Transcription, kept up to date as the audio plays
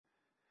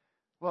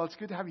Well, it's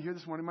good to have you here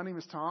this morning. My name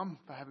is Tom,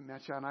 if I haven't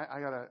met you, and I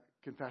got a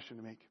confession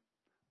to make.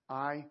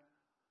 I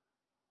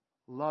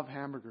love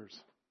hamburgers.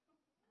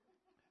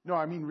 No,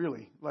 I mean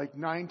really, like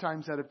 9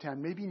 times out of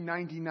 10, maybe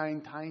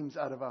 99 times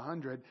out of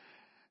 100.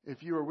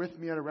 If you were with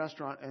me at a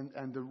restaurant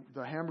and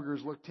the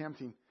hamburgers looked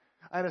tempting.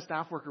 I had a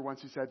staff worker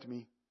once who said to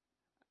me,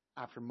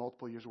 after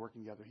multiple years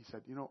working together, he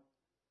said,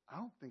 I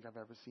don't think I've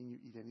ever seen you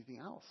eat anything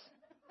else.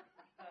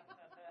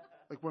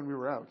 Like when we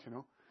were out,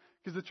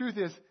 Because the truth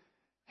is,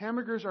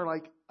 hamburgers are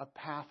like a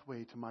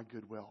pathway to my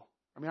goodwill.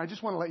 I mean, I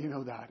just want to let you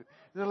know that.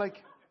 They're like,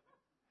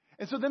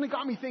 and so then it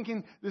got me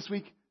thinking this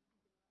week,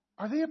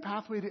 are they a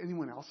pathway to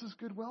anyone else's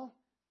goodwill?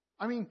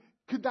 I mean,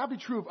 could that be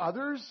true of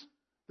others?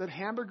 That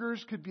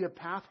hamburgers could be a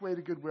pathway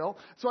to goodwill?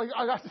 So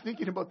I got to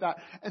thinking about that.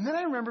 And then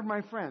I remembered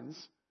my friends,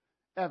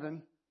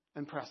 Evan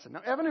and Preston.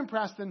 Now, Evan and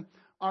Preston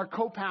are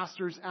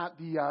co-pastors at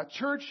the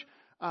church,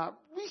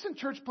 recent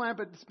church plant,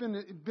 but it's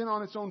been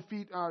on its own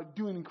feet,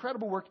 doing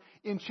incredible work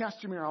in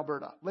Chestermere,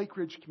 Alberta, Lake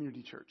Ridge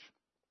Community Church.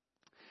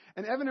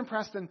 And Evan and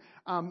Preston,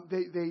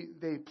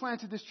 they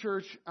planted this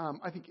church.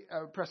 I think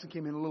Preston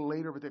came in a little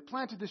later, but they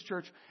planted this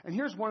church. And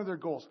here's one of their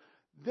goals.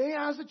 They,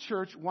 as a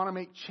church, want to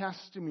make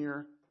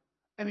Chestermere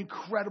an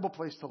incredible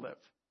place to live.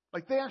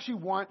 Like they actually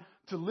want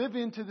to live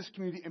into this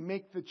community and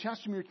make the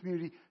Chestermere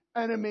community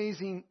an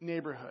amazing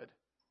neighborhood.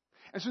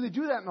 And so they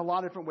do that in a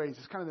lot of different ways.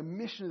 It's kind of the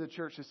mission of the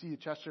church to see the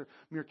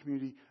Chestermere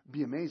community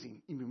be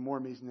amazing, even more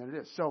amazing than it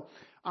is. So,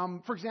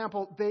 for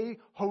example, they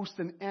host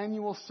an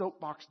annual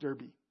soapbox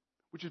derby,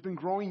 which has been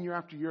growing year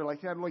after year.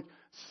 Like they had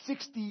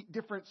 60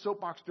 different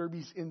soapbox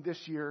derbies in this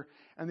year,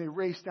 and they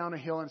race down a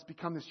hill, and it's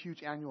become this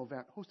huge annual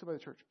event hosted by the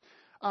church.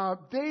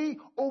 They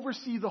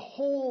oversee the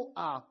whole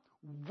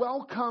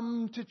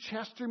Welcome to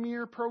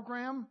Chestermere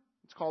program.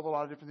 It's called a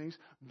lot of different things.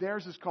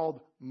 Theirs is called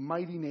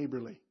Mighty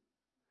Neighborly.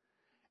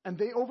 And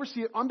they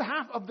oversee it on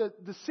behalf of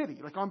the city,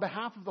 like on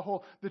behalf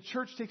of the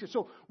church takes it.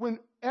 So when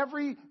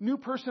every new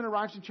person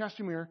arrives in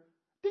Chestermere,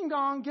 ding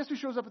dong, guess who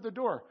shows up at their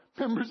door?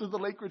 Members of the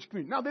Lake Ridge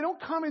community. Now, they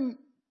don't come in,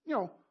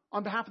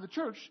 on behalf of the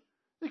church.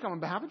 They come on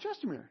behalf of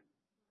Chestermere.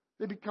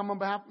 They become on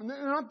behalf, and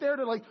they're not there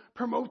to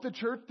promote the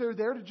church. They're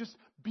there to just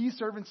be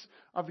servants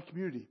of the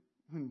community.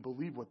 I couldn't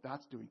believe what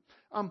that's doing.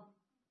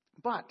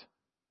 But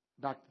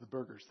back to the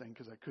burgers thing,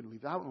 because I couldn't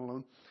leave that one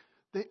alone.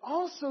 They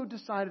also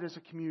decided as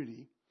a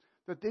community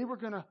that they were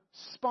going to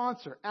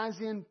sponsor, as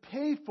in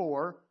pay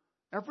for,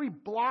 every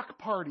block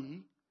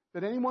party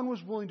that anyone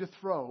was willing to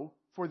throw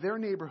for their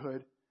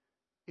neighborhood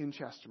in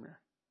Chestermere.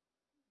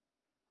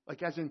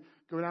 Like as in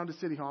go down to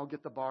City Hall,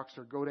 get the box,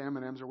 or go to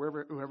M&M's or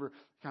whoever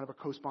kind of a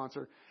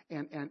co-sponsor,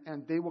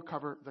 and they will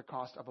cover the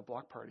cost of a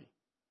block party.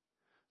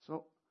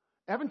 So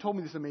Evan told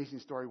me this amazing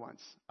story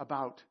once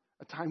about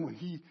a time when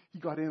he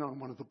got in on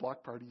one of the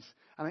block parties.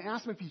 And I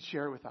asked him if he'd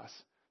share it with us.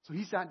 So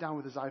he sat down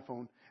with his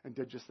iPhone and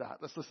did just that.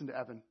 Let's listen to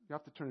Evan. You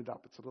have to turn it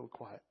up. It's a little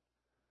quiet.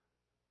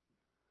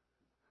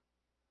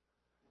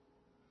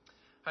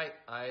 Hi,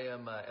 I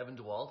am Evan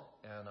DeWald,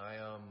 and I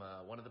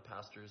am one of the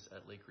pastors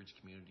at Lake Ridge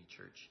Community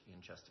Church in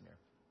Chestermere.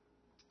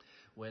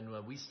 When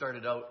we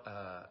started out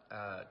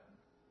at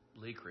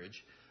Lake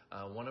Ridge,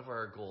 one of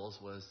our goals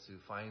was to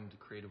find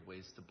creative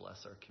ways to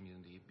bless our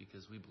community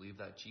because we believe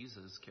that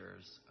Jesus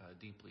cares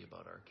deeply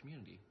about our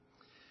community.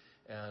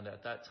 And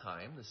at that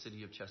time, the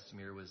city of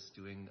Chestermere was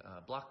doing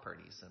block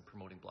parties and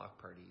promoting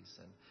block parties.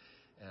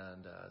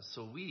 And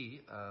so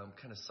we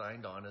kind of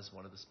signed on as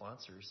one of the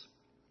sponsors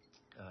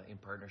in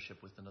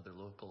partnership with another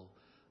local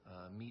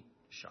meat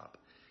shop.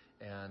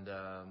 And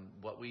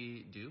what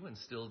we do and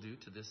still do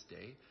to this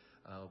day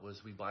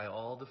was we buy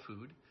all the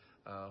food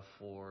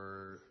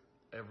for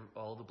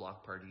all the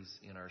block parties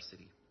in our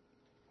city.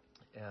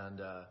 And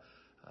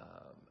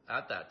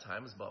at that time,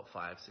 it was about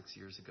 5-6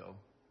 years ago,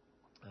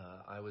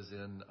 I was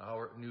in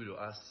our new to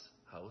us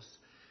house,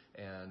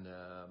 and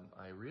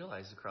I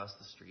realized across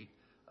the street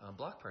a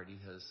block party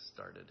has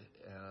started,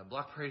 a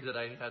block party that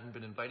I hadn't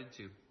been invited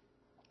to.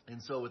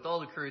 And so with all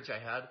the courage I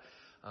had,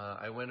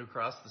 I went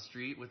across the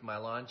street with my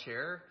lawn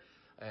chair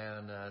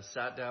and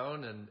sat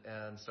down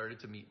and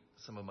started to meet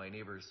some of my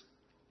neighbors.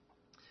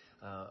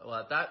 Well,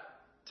 at that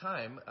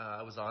time,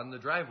 I was on the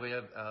driveway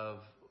of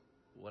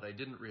what I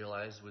didn't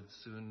realize would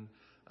soon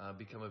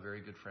become a very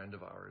good friend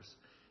of ours.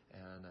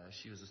 And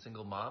she was a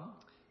single mom,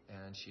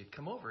 and she had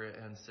come over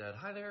and said,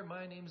 "Hi there,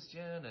 my name's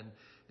Jen." And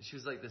she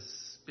was like this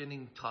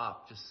spinning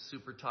top, just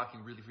super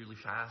talking really, really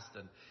fast.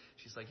 And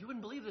she's like, "You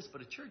wouldn't believe this, but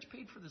a church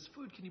paid for this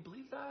food. Can you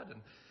believe that?"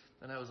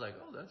 And I was like,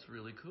 "Oh, that's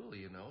really cool,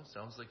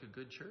 sounds like a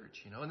good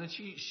church, And then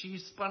she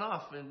spun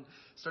off and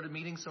started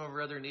meeting some of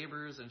her other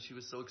neighbors, and she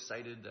was so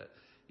excited that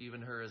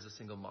even her as a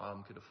single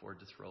mom could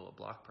afford to throw a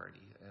block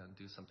party and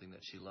do something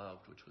that she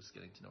loved, which was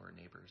getting to know her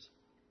neighbors.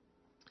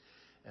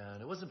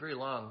 And it wasn't very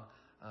long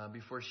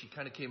before she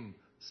kind of came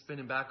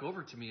spinning back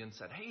over to me and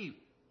said, "Hey,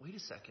 wait a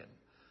second.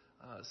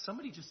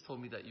 Somebody just told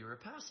me that you're a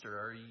pastor.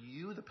 Are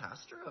you the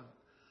pastor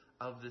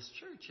of this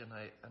church?" And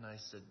I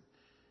said,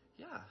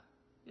 yeah,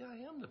 I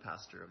am the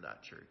pastor of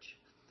that church.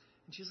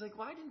 And she's like,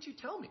 "Why didn't you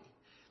tell me?"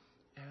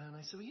 And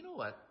I said, "Well, you know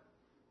what?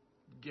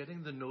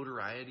 Getting the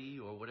notoriety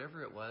or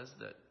whatever it was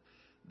that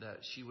that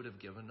she would have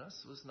given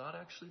us was not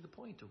actually the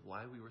point of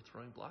why we were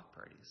throwing block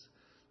parties.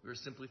 We were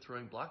simply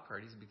throwing block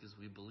parties because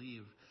we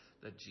believe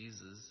that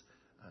Jesus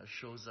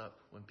shows up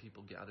when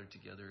people gather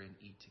together and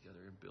eat together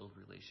and build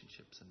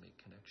relationships and make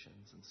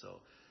connections. And so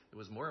it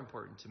was more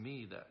important to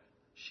me that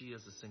she,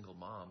 as a single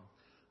mom,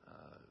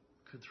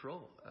 could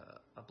throw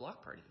a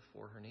block party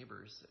for her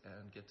neighbors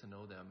and get to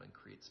know them and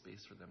create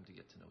space for them to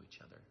get to know each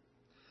other.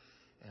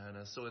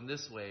 And so in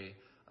this way,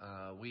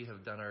 we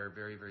have done our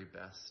very, very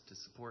best to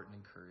support and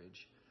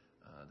encourage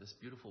this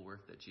beautiful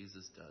work that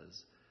Jesus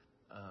does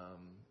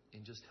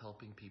in just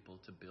helping people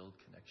to build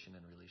connection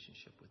and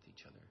relationship with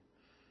each other.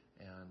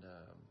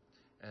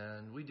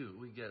 And we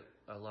get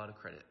a lot of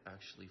credit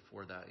actually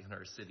for that in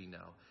our city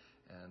now,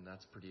 and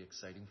that's pretty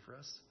exciting for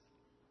us.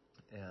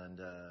 And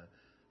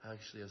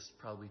actually has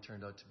probably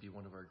turned out to be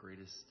one of our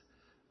greatest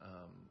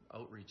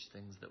outreach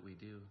things that we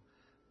do,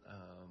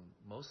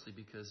 mostly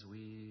because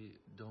we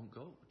don't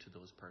go to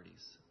those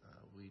parties.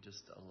 We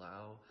just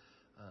allow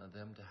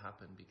them to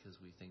happen because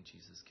we think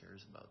Jesus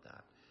cares about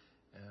that,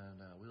 and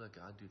we let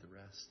God do the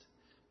rest.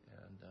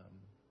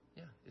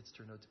 And it's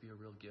turned out to be a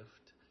real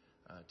gift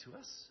to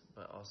us,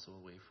 but also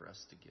a way for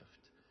us to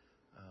gift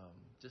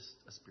just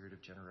a spirit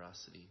of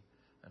generosity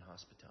and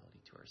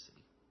hospitality to our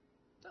city.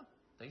 So,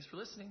 thanks for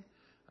listening.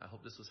 I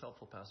hope this was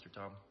helpful, Pastor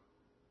Tom.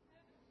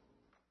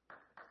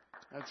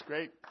 That's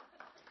great.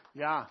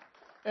 Yeah.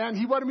 And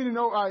he wanted me to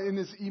know in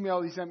his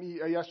email he sent me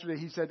yesterday,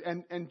 he said,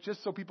 and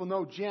just so people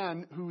know,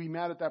 Jen, who he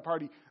met at that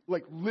party,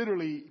 like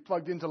literally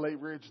plugged into Lake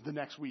Ridge the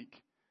next week.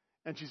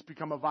 And she's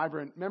become a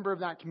vibrant member of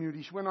that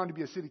community. She went on to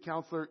be a city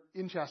councilor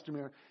in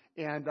Chestermere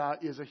and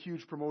is a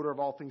huge promoter of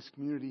all things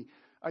community.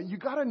 You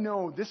got to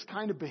know this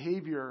kind of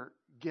behavior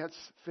gets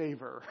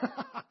favor.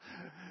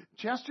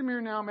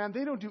 Chestermere now, man,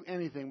 they don't do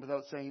anything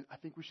without saying, I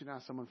think we should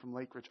ask someone from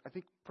Lake Ridge. I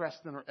think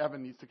Preston or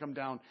Evan needs to come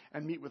down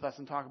and meet with us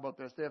and talk about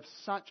this. They have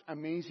such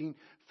amazing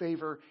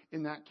favor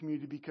in that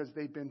community because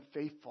they've been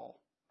faithful.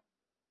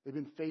 They've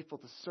been faithful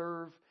to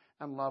serve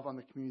and love on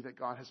the community that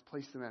God has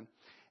placed them in.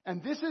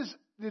 And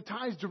it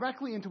ties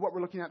directly into what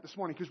we're looking at this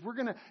morning, because we're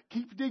going to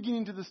keep digging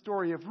into the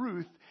story of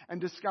Ruth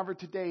and discover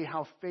today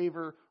how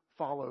favor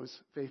follows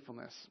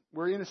faithfulness.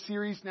 We're in a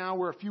series now.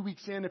 We're a few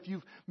weeks in. If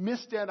you've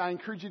missed it, I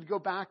encourage you to go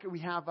back. We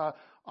have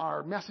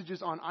our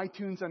messages on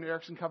iTunes under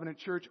Erickson Covenant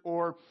Church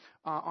or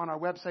on our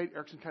website,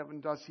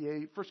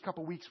 ericksoncovenant.ca. First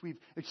couple weeks, we've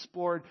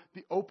explored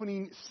the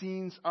opening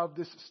scenes of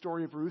this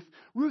story of Ruth.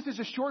 Ruth is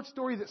a short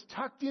story that's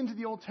tucked into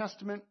the Old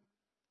Testament.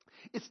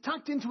 It's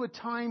tucked into a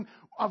time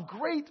of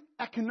great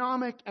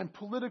economic and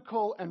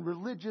political and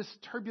religious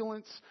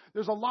turbulence.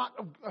 There's a lot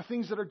of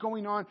things that are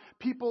going on.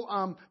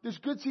 People, there's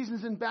good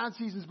seasons and bad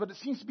seasons, but it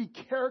seems to be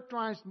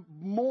characterized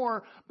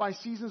more by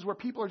seasons where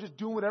people are just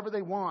doing whatever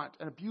they want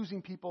and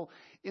abusing people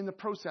in the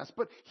process.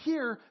 But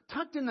here,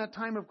 tucked in that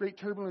time of great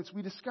turbulence,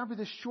 we discover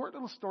this short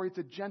little story. It's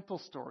a gentle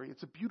story.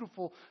 It's a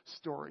beautiful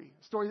story.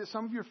 A story that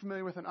some of you are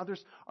familiar with and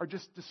others are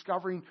just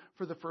discovering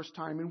for the first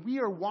time. And we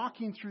are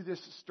walking through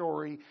this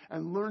story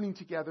and learning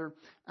together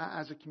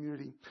as a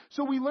community.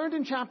 So we learned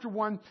in chapter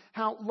 1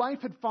 how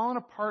life had fallen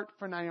apart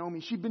for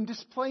Naomi. She'd been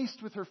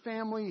displaced with her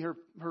family.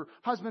 Her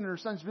husband and her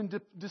sons had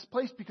been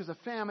displaced because of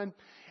famine.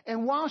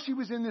 And while she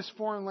was in this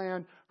foreign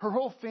land, her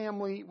whole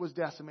family was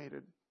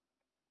decimated.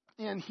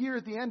 And here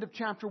at the end of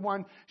chapter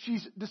 1,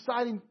 she's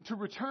deciding to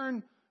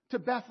return to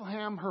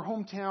Bethlehem, her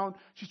hometown.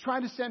 She's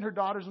trying to send her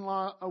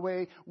daughters-in-law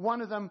away. One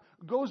of them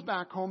goes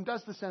back home,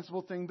 does the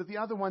sensible thing, but the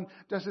other one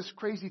does this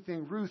crazy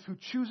thing, Ruth, who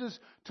chooses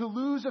to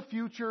lose a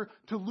future,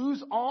 to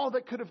lose all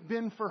that could have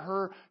been for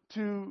her,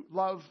 to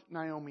love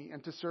Naomi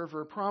and to serve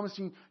her,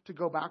 promising to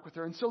go back with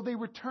her. And so they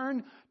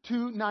return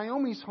to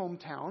Naomi's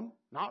hometown,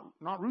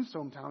 not Ruth's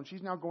hometown.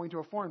 She's now going to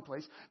a foreign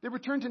place. They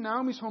return to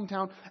Naomi's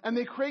hometown, and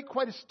they create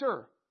quite a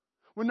stir.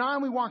 When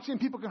Naomi walks in,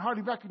 people can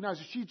hardly recognize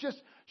her. She's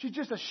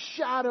just a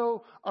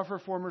shadow of her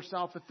former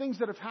self. The things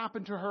that have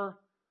happened to her,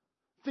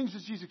 things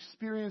that she's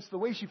experienced, the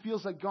way she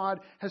feels like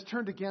God has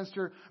turned against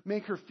her,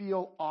 make her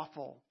feel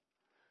awful.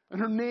 And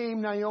her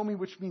name, Naomi,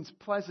 which means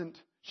pleasant,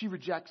 she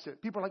rejects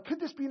it. People are like, could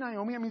this be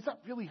Naomi? I mean, is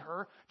that really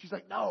her? She's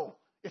like, no,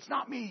 it's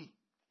not me.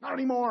 Not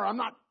anymore. I'm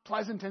not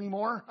pleasant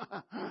anymore.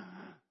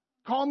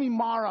 Call me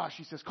Mara,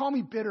 she says. Call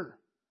me bitter.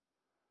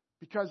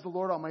 Because the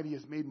Lord Almighty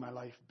has made my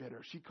life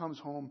bitter. She comes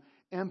home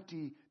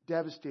empty,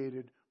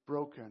 devastated,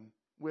 broken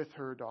with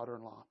her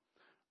daughter-in-law,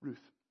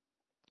 Ruth.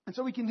 And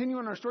so we continue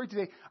on our story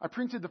today. I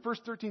printed the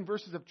first 13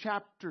 verses of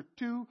chapter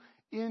 2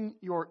 in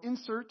your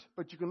insert,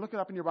 but you can look it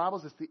up in your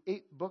Bibles. It's the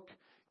 8th book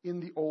in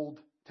the Old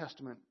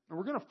Testament. And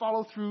we're going to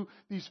follow through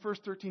these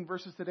first 13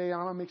 verses today, and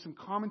I'm going to make some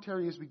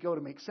commentary as we go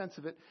to make sense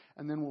of it,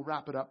 and then we'll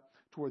wrap it up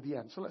toward the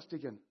end. So let's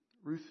dig in.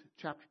 Ruth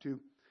chapter 2,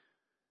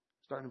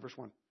 starting in verse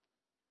 1.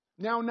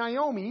 Now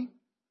Naomi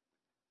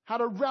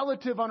had a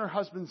relative on her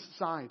husband's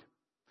side,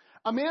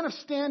 a man of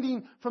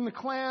standing from the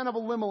clan of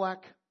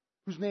Elimelech,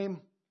 whose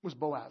name was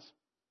Boaz.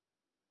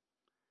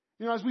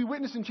 You know, as we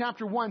witnessed in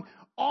chapter 1,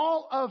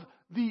 all of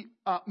the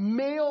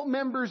male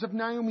members of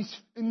Naomi's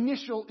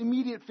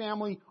immediate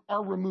family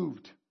are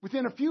removed.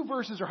 Within a few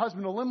verses, her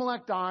husband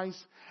Elimelech dies,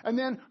 and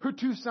then her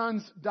 2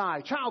 sons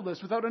die,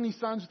 childless, without any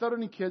sons, without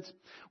any kids.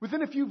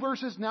 Within a few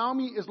verses,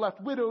 Naomi is left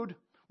widowed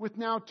with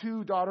now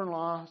 2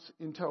 daughter-in-laws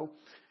in tow.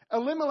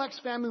 Elimelech's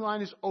family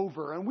line is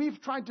over, and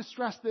we've tried to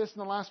stress this in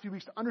the last few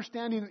weeks,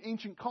 understanding an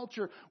ancient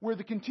culture where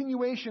the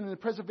continuation and the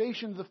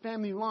preservation of the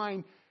family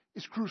line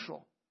is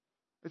crucial.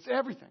 It's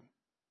everything.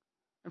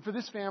 And for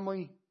this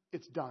family,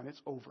 it's done.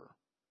 It's over.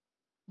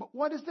 But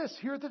what is this?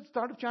 Here at the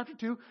start of chapter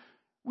 2,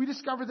 we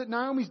discover that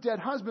Naomi's dead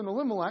husband,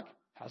 Elimelech,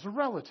 has a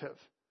relative.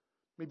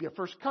 Maybe a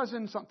first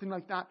cousin, something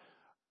like that.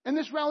 And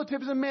this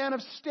relative is a man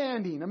of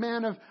standing, a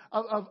man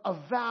of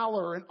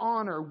valor and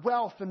honor,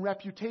 wealth and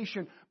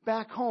reputation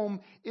back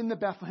home in the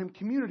Bethlehem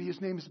community. His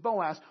name is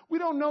Boaz. We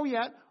don't know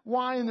yet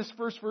why in this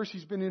first verse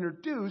he's been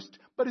introduced,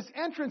 but his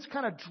entrance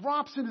kind of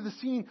drops into the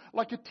scene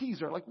like a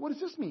teaser. Like, what does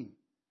this mean?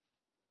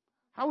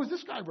 How is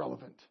this guy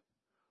relevant?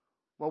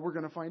 Well, we're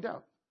going to find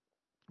out.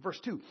 Verse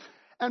 2.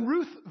 And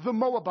Ruth the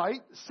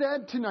Moabite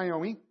said to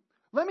Naomi,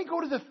 "Let me go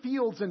to the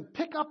fields and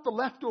pick up the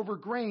leftover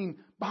grain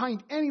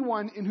behind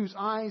anyone in whose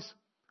eyes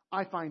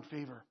I find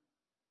favor."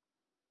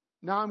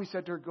 Naomi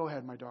said to her, "Go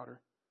ahead, my daughter."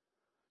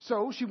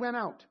 So she went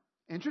out,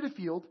 entered a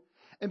field,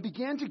 and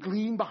began to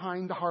glean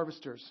behind the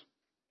harvesters.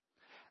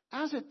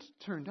 As it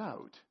turned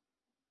out,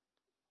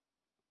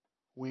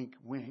 wink,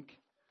 wink,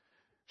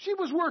 she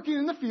was working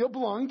in the field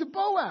belonging to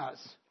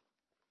Boaz,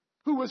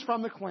 who was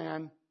from the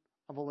clan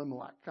of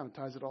Elimelech. Kind of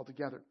ties it all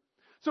together.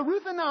 So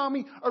Ruth and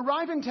Naomi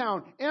arrive in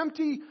town,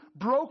 empty,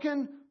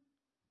 broken,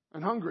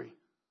 and hungry.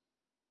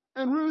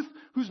 And Ruth,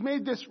 who's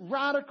made this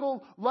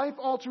radical,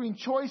 life-altering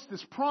choice,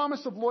 this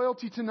promise of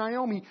loyalty to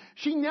Naomi,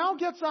 she now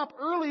gets up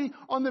early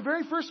on the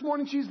very first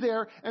morning she's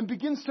there and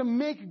begins to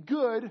make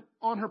good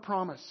on her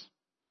promise.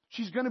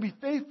 She's going to be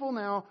faithful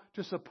now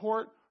to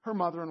support her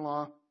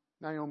mother-in-law,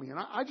 Naomi. And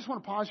I just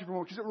want to pause here for a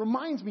moment because it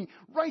reminds me,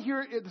 right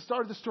here at the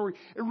start of the story,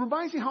 it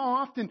reminds me how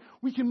often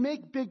we can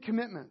make big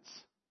commitments.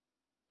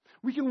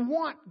 We can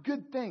want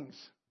good things.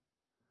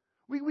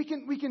 We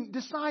can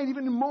decide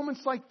even in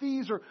moments like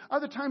these or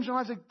other times in our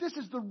lives, like this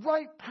is the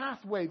right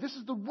pathway. This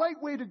is the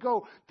right way to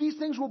go. These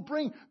things will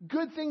bring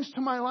good things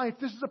to my life.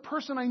 This is a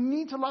person I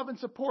need to love and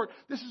support.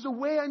 This is a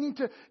way I need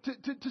to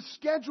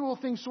schedule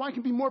things so I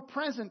can be more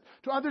present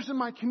to others in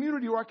my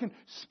community or I can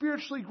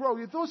spiritually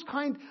grow. Those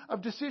kind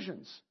of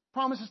decisions,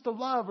 promises to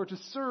love or to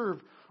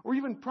serve or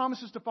even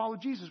promises to follow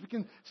Jesus. We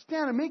can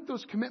stand and make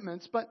those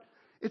commitments, but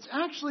it's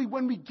actually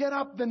when we get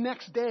up the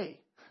next day,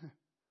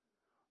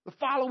 the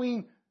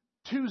following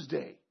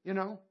Tuesday,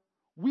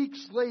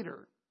 weeks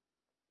later,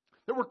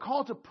 that we're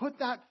called to put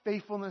that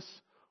faithfulness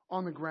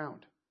on the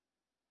ground.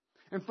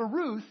 And for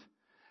Ruth,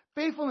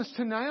 faithfulness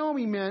to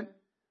Naomi meant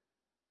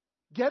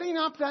getting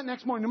up that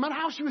next morning, no matter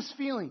how she was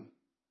feeling,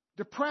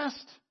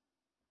 depressed,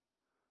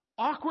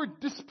 awkward,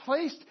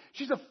 displaced.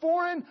 She's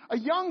a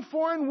young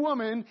foreign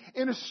woman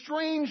in a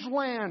strange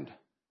land.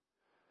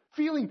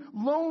 Feeling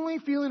lonely,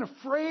 feeling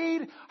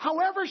afraid.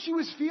 However she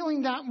was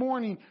feeling that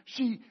morning,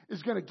 she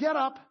is going to get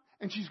up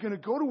and she's going to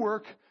go to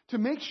work to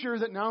make sure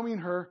that Naomi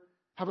and her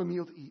have a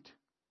meal to eat.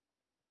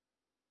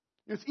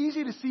 It's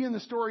easy to see in the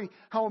story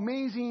how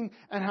amazing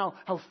and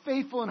how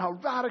faithful and how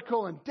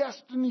radical and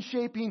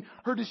destiny-shaping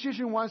her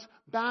decision was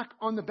back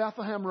on the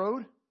Bethlehem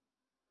road.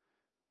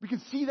 We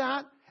can see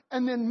that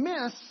and then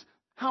miss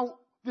how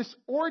this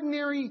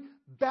ordinary,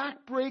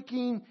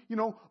 back-breaking,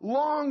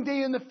 long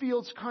day in the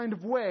fields kind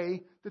of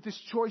way that this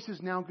choice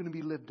is now going to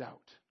be lived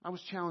out. I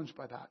was challenged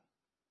by that.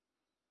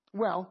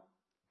 Well,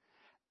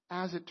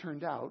 as it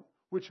turned out,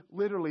 which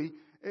literally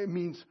it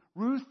means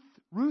Ruth's,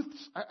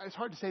 it's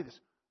hard to say this,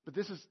 but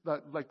this is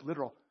like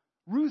literal.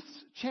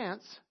 Ruth's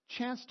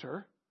chanced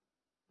her,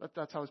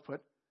 that's how it's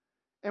put.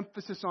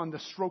 Emphasis on the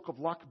stroke of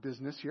luck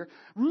business here.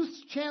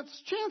 Ruth's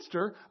chanced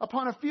her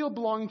upon a field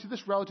belonging to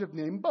this relative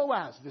named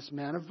Boaz, this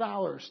man of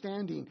valor,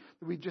 standing,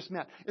 that we just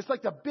met. It's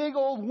like the big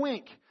old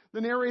wink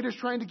the narrator's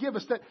trying to give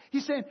us, that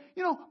he's saying,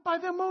 by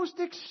the most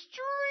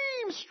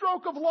extreme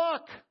stroke of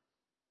luck,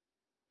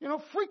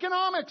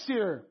 freakonomics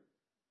here.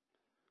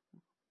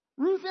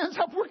 Ruth ends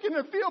up working in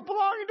a field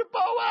belonging to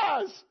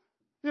Boaz,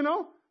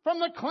 from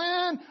the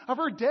clan of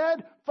her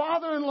dead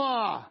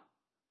father-in-law.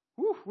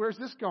 Where's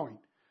this going?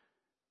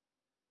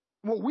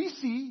 What we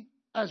see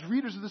as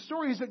readers of the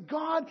story is that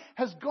God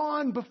has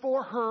gone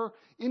before her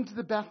into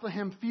the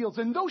Bethlehem fields.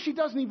 And though she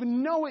doesn't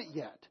even know it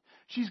yet,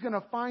 she's going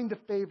to find the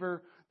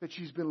favor that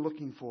she's been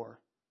looking for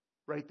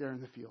right there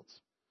in the fields.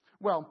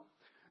 Well,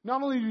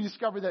 not only do we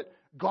discover that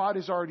God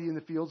is already in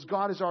the fields,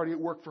 God is already at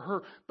work for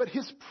her, but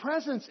his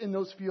presence in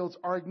those fields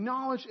are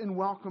acknowledged and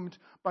welcomed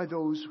by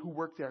those who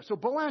work there. So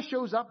Boaz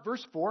shows up,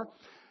 verse 4.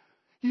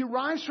 He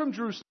arrives from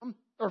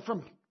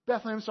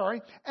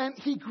Bethlehem, and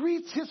he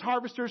greets his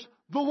harvesters,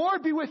 "The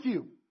Lord be with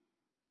you."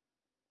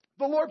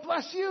 "The Lord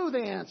bless you,"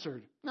 they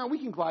answered. Now, we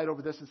can glide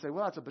over this and say,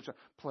 well, that's a bit of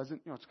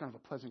pleasant, it's kind of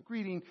a pleasant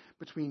greeting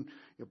between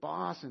your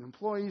boss and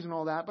employees and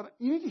all that, but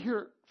you need to hear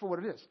it for what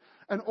it is.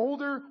 An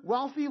older,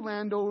 wealthy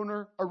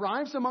landowner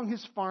arrives among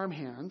his farm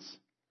hands,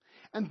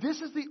 and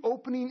this is the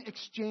opening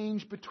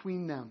exchange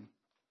between them.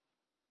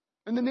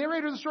 And the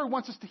narrator of the story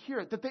wants us to hear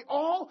it, that they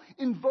all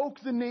invoke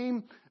the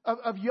name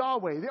of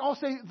Yahweh. They all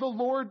say the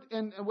Lord,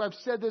 and I've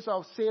said this,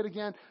 I'll say it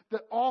again,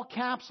 that all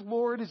caps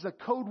Lord is a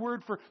code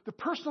word for the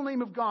personal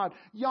name of God,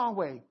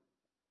 Yahweh.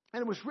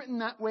 And it was written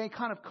that way,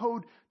 kind of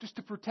code, just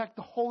to protect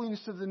the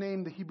holiness of the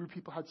name the Hebrew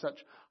people had such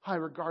high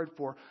regard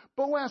for.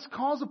 Boaz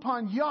calls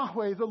upon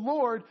Yahweh, the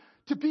Lord,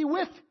 to be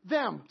with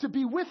them, to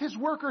be with his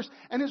workers,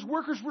 and his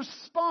workers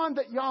respond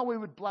that Yahweh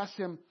would bless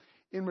him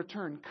in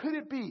return. Could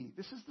it be,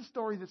 this is the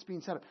story that's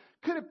being set up,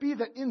 could it be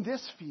that in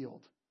this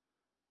field,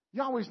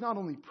 Yahweh's not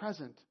only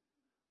present,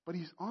 but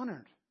he's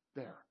honored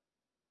there.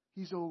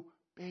 He's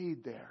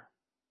obeyed there.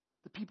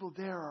 The people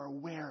there are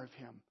aware of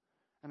him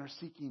and are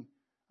seeking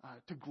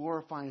to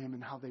glorify him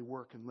in how they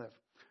work and live.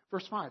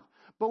 Verse 5,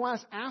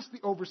 Boaz asked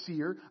the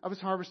overseer of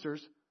his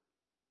harvesters,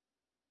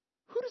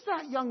 who does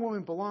that young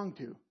woman belong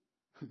to?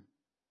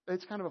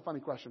 It's kind of a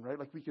funny question, right?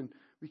 Like we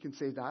can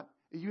say that.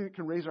 You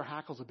can raise our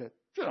hackles a bit.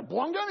 She doesn't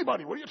belong to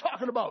anybody. What are you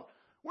talking about?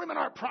 Women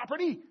aren't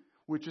property.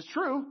 Which is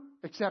true,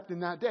 except in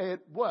that day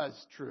it was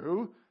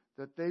true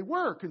that they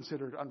were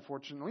considered,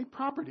 unfortunately,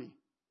 property.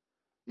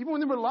 Even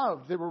when they were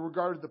loved, they were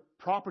regarded the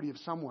property of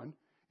someone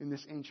in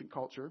this ancient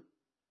culture.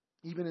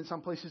 Even in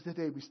some places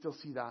today, we still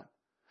see that.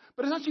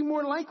 But it's actually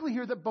more likely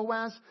here that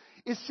Boaz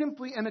is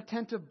simply an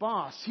attentive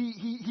boss.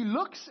 He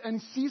looks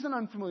and sees an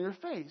unfamiliar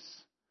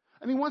face.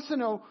 And he wants to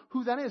know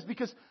who that is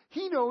because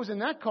he knows in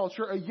that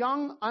culture a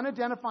young,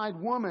 unidentified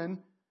woman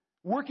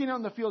working out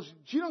in the fields,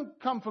 she don't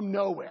come from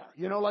nowhere.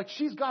 Like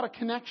she's got a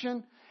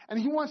connection. And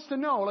he wants to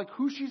know like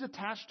who she's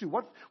attached to.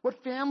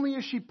 What family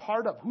is she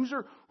part of?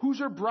 Who's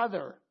her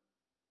brother?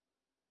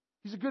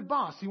 He's a good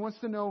boss. He wants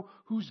to know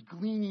who's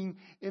gleaning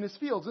in his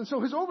fields. And so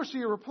his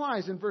overseer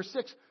replies in verse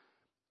 6,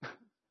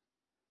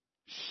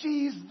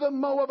 she's the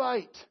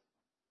Moabite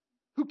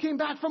who came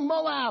back from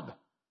Moab,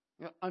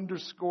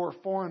 underscore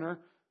foreigner,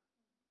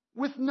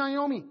 with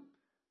Naomi.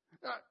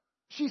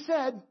 She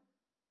said,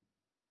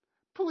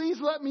 please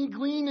let me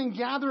glean and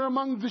gather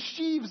among the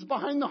sheaves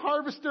behind the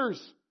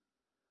harvesters.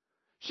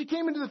 She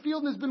came into the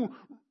field and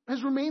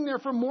has remained there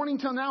from morning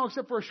till now,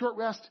 except for a short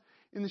rest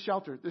in the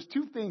shelter. There's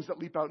two things that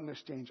leap out in the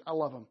exchange. I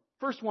love them.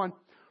 First one,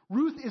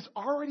 Ruth is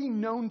already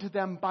known to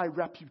them by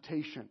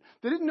reputation.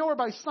 They didn't know her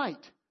by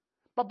sight,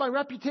 but by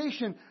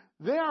reputation,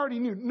 they already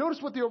knew.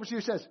 Notice what the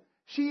overseer says.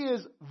 She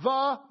is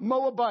the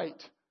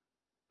Moabite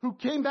who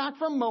came back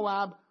from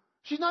Moab.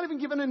 She's not even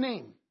given a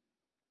name.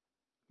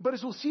 But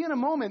as we'll see in a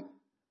moment,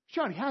 she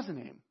already has a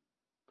name.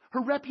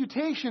 Her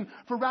reputation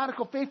for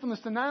radical faithfulness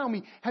to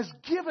Naomi has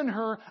given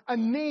her a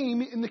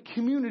name in the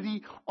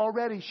community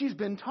already. She's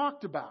been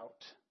talked about.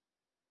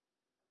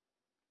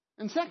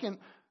 And second,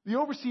 the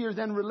overseer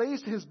then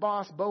relays to his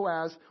boss,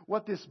 Boaz,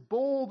 what this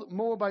bold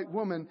Moabite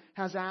woman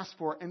has asked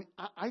for. And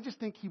I just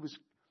think he was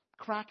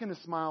cracking a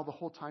smile the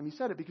whole time he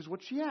said it, because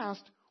what she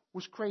asked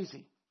was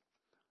crazy.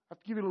 I have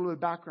to give you a little bit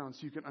of background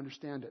so you can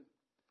understand it.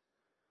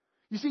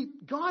 You see,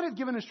 God had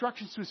given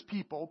instructions to his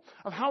people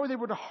of how they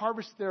were to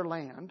harvest their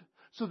land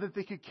so that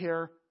they could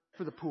care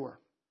for the poor.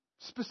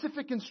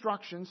 Specific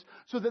instructions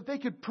so that they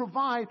could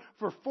provide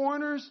for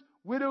foreigners,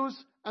 widows,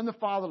 and the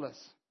fatherless.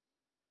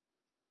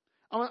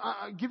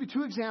 I'll give you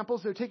two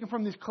examples. They're taken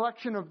from this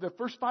collection of the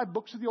first 5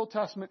 books of the Old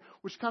Testament,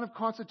 which kind of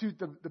constitute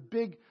the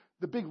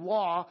big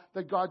law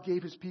that God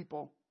gave his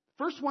people.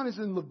 First one is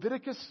in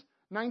Leviticus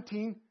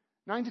 19,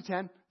 9 to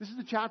 10. This is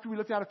the chapter we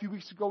looked at a few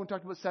weeks ago and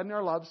talked about setting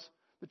our loves.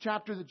 The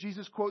chapter that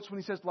Jesus quotes when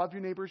he says, love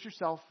your neighbor as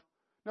yourself.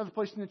 Another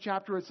place in the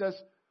chapter it says,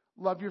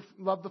 love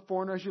the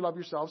foreigner as you love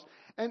yourselves.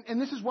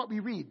 And this is what we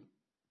read.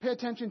 Pay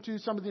attention to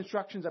some of the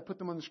instructions. I put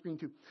them on the screen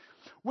too.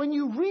 When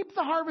you reap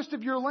the harvest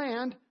of your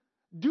land,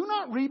 do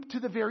not reap to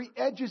the very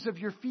edges of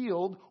your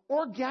field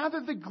or gather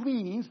the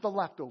gleanings, the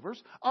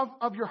leftovers,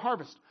 of your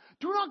harvest.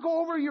 Do not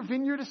go over your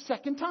vineyard a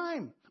second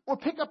time or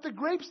pick up the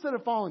grapes that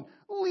have fallen.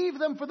 Leave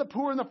them for the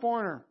poor and the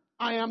foreigner.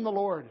 I am the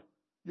Lord,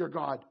 your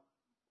God.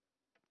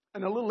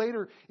 And a little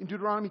later in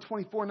Deuteronomy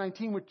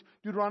 24:19, which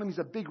Deuteronomy is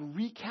a big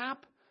recap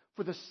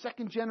for the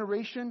second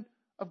generation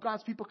of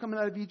God's people coming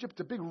out of Egypt.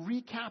 It's a big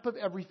recap of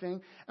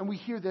everything. And we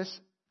hear this,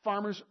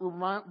 farmers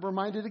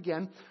reminded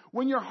again.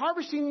 When you're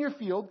harvesting in your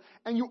field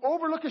and you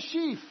overlook a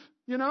sheaf,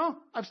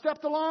 I've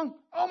stepped along.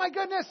 Oh my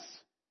goodness,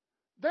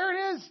 there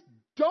it is.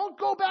 Don't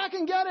go back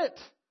and get it.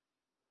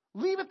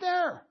 Leave it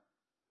there.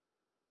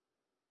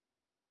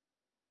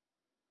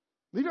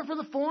 Leave it for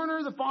the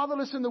foreigner, the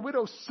fatherless, and the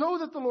widow, so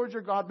that the Lord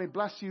your God may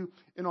bless you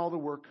in all the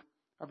work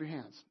of your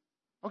hands.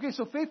 Okay,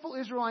 so faithful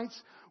Israelites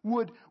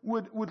would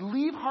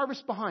leave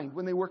harvest behind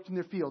when they worked in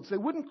their fields. They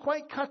wouldn't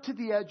quite cut to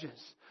the edges.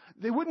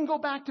 They wouldn't go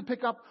back to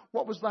pick up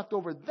what was left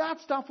over. That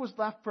stuff was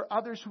left for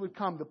others who would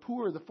come, the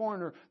poor, the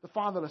foreigner, the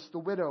fatherless, the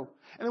widow.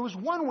 And it was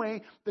one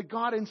way that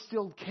God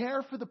instilled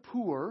care for the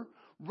poor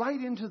right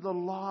into the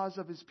laws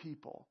of his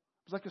people.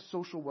 It was like a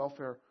social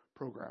welfare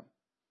program.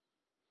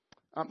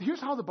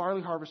 Here's how the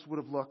barley harvest would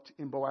have looked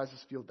in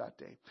Boaz's field that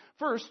day.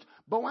 First,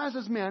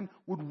 Boaz's men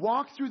would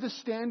walk through the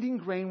standing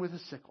grain with a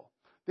sickle.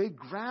 They'd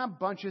grab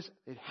bunches,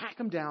 they'd hack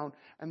them down,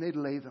 and they'd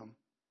lay them.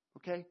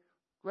 Okay?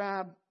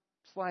 Grab,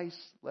 slice,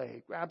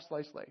 lay, grab,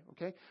 slice, lay.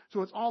 Okay?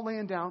 So it's all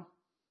laying down.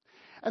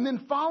 And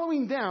then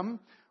following them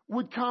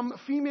would come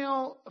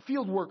female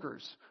field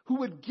workers who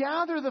would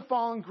gather the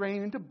fallen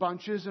grain into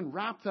bunches and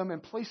wrap them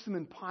and place them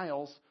in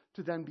piles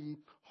to then be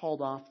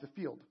hauled off the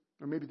field.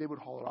 Or maybe they would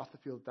haul it off the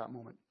field at that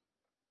moment.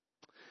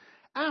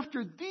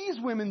 After these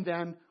women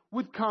then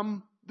would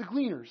come the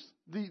gleaners,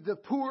 the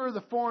poor,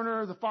 the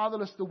foreigner, the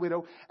fatherless, the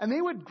widow, and they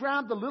would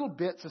grab the little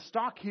bits, a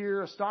stalk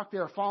here, a stalk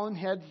there, a fallen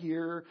head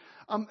here.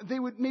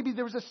 Maybe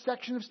there was a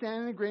section of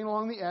standing grain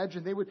along the edge,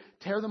 and they would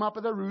tear them up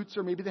at the roots,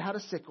 or maybe they had a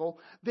sickle.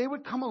 They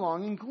would come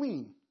along and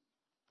glean.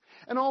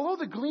 And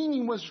although the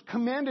gleaning was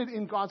commanded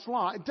in God's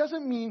law, it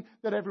doesn't mean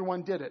that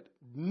everyone did it.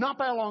 Not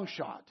by a long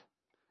shot,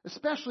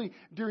 especially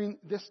during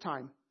this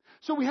time.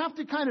 So we have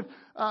to kind of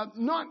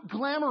not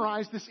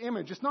glamorize this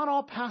image. It's not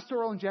all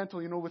pastoral and gentle,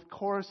 with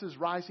choruses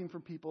rising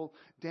from people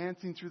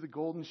dancing through the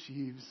golden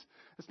sheaves.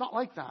 It's not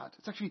like that.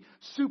 It's actually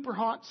super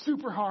hot,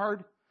 super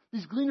hard.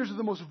 These gleaners are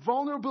the most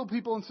vulnerable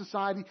people in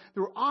society. They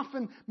were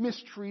often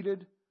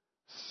mistreated.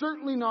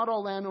 Certainly not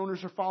all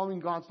landowners are following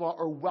God's law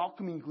or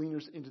welcoming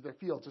gleaners into their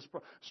fields.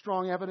 There's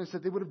strong evidence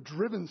that they would have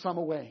driven some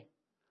away.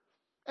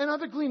 And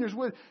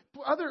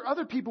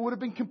other people would have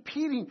been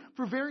competing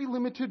for very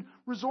limited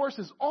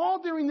resources.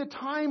 All during the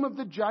time of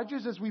the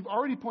judges, as we've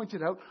already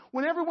pointed out,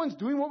 when everyone's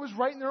doing what was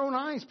right in their own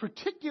eyes,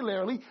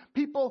 particularly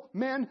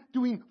men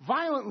doing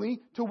violently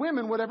to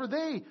women whatever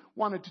they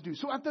wanted to do.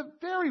 So at the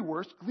very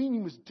worst,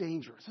 gleaning was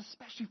dangerous,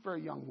 especially for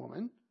a young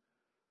woman.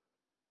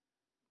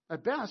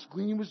 At best,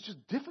 gleaning was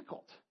just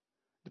difficult.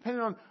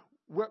 Depending on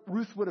what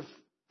Ruth would have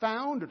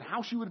found and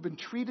how she would have been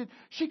treated,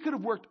 she could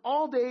have worked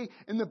all day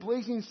in the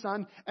blazing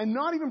sun and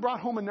not even brought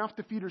home enough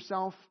to feed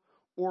herself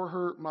or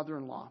her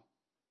mother-in-law.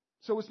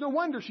 So it's no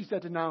wonder she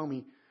said to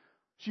Naomi,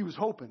 she was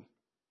hoping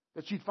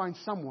that she'd find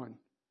someone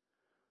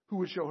who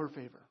would show her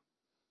favor.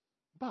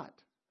 But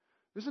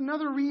there's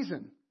another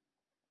reason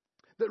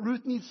that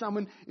Ruth needs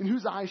someone in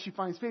whose eyes she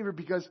finds favor,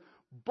 because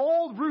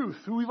bold Ruth,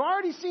 who we've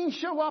already seen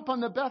show up on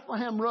the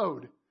Bethlehem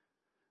road,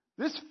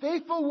 this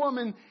faithful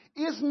woman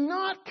is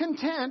not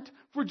content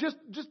for just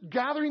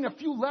gathering a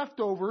few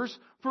leftovers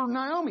for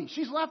Naomi.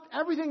 She's left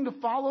everything to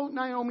follow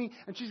Naomi,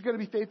 and she's going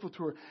to be faithful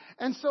to her.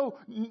 And so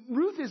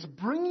Ruth is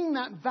bringing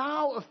that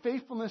vow of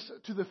faithfulness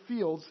to the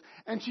fields,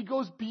 and she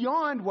goes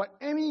beyond what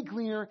any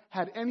gleaner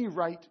had any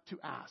right to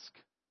ask.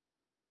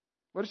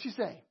 What does she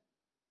say?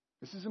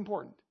 This is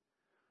important.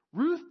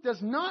 Ruth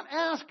does not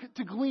ask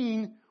to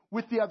glean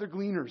with the other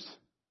gleaners.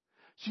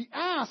 She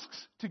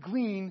asks to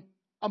glean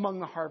among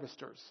the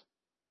harvesters.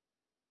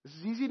 This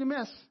is easy to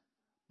miss,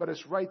 but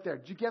it's right there.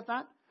 Did you get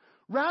that?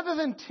 Rather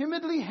than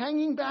timidly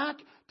hanging back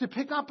to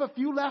pick up a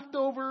few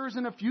leftovers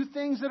and a few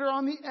things that are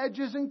on the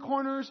edges and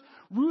corners,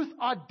 Ruth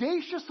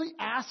audaciously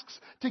asks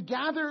to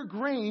gather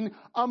grain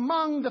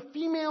among the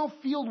female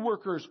field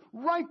workers,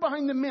 right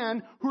behind the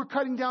men who are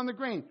cutting down the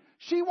grain.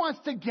 She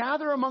wants to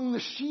gather among the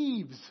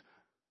sheaves,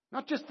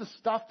 not just the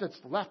stuff that's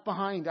left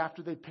behind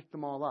after they pick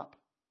them all up.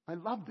 I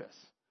love this.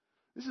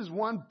 This is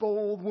one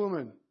bold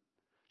woman.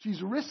 She's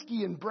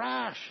risky and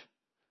brash,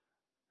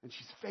 and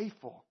she's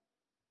faithful.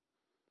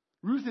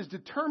 Ruth is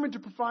determined to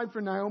provide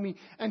for Naomi,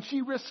 and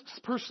she risks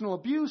personal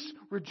abuse,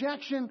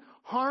 rejection,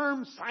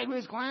 harm,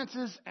 sideways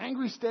glances,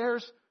 angry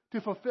stares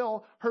to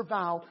fulfill her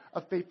vow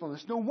of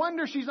faithfulness. No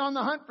wonder she's on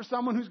the hunt for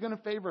someone who's going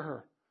to favor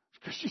her,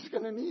 because she's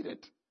going to need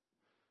it.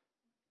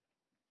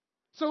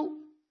 So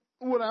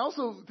what I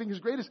also think is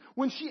great is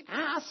when she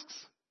asks,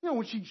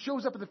 when she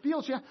shows up at the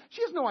field, she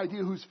has no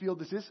idea whose field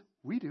this is.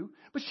 We do.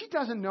 But she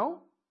doesn't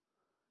know.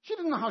 She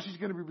doesn't know how she's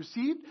going to be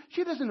received.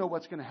 She doesn't know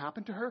what's going to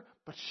happen to her,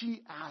 but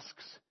she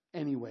asks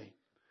anyway.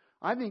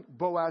 I think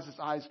Boaz's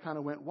eyes kind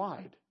of went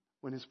wide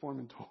when his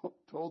foreman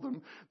told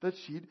him that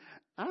she'd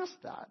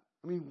asked that.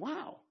 I mean,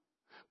 wow.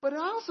 But I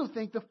also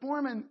think the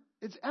foreman,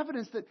 it's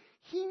evidence that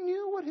he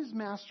knew what his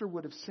master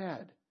would have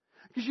said.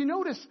 Because you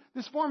notice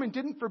this foreman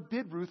didn't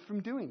forbid Ruth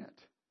from doing it.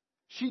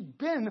 She'd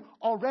been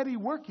already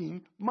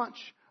working much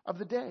of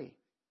the day.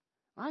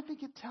 I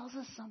think it tells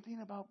us something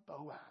about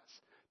Boaz.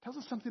 It tells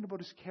us something about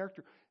his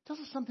character. It tells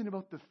us something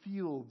about the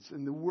fields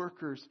and the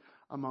workers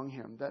among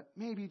him, that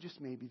maybe, just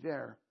maybe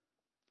there,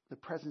 the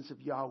presence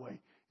of Yahweh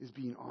is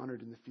being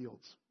honored in the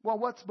fields. Well,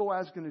 what's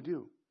Boaz going to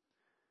do?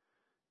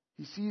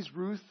 He sees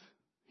Ruth.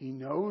 He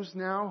knows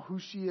now who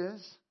she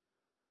is,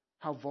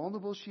 how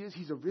vulnerable she is.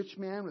 He's a rich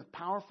man with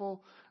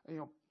powerful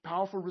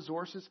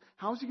resources.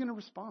 How is he going to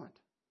respond?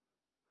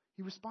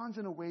 He responds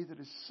in a way that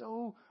is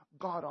so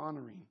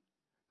God-honoring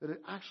that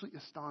it actually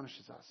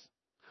astonishes us.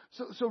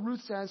 So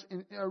Ruth says,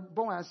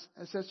 Boaz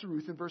says to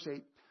Ruth in verse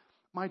 8,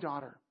 "My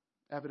daughter,"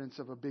 evidence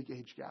of a big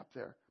age gap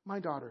there. "My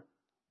daughter,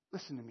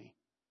 listen to me.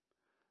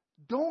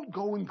 Don't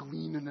go and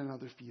glean in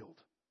another field.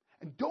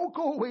 And don't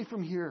go away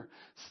from here.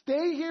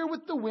 Stay here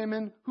with the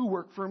women who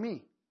work for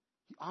me."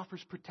 He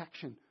offers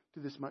protection to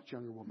this much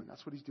younger woman.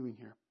 That's what he's doing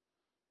here.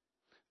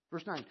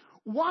 Verse 9,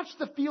 "Watch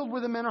the field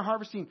where the men are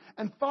harvesting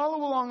and follow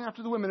along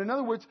after the women." In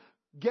other words,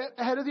 get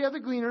ahead of the other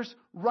gleaners,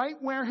 right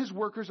where his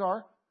workers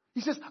are.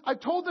 He says, I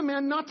told the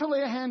men not to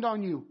lay a hand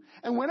on you.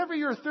 And whenever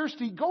you're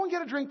thirsty, go and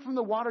get a drink from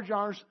the water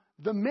jars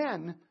the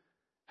men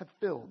have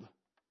filled.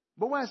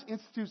 Boaz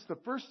institutes the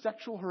first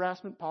sexual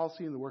harassment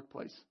policy in the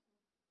workplace.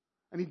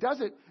 And he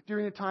does it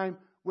during a time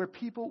where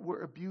people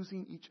were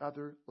abusing each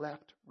other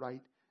left,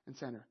 right, and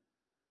center.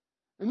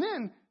 And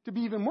then, to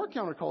be even more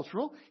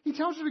countercultural, he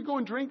tells her to go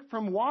and drink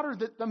from water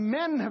that the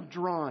men have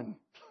drawn.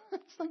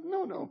 It's like,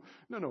 no.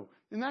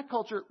 In that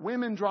culture,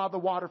 women draw the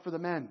water for the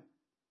men.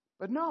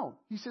 But no,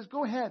 he says,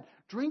 go ahead,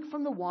 drink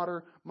from the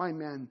water my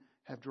men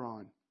have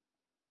drawn.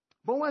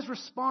 Boaz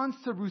responds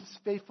to Ruth's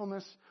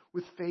faithfulness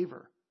with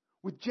favor,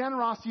 with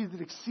generosity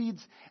that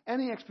exceeds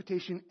any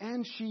expectation,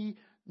 and she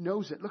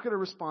knows it. Look at her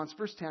response,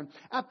 verse 10.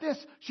 At this,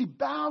 she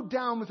bowed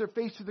down with her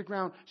face to the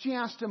ground. She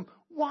asked him,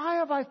 why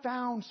have I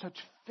found such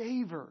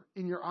favor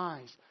in your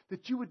eyes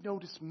that you would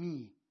notice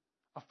me,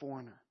 a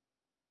foreigner?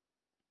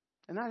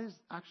 And that is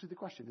actually the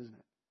question, isn't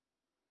it?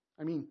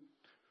 I mean,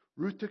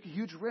 Ruth took a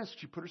huge risk.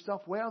 She put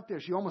herself way out there.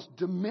 She almost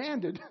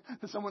demanded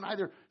that someone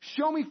either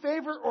show me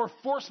favor or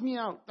force me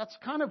out. That's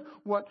kind of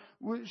what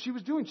she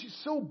was doing. She's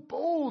so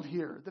bold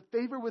here that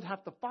favor would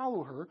have to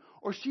follow her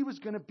or she was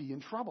going to be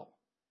in trouble.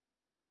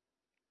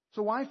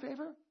 So why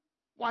favor?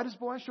 Why does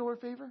Boaz show her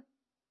favor?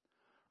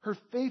 Her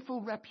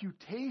faithful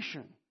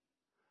reputation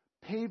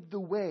paved the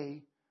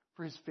way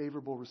for his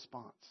favorable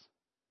response.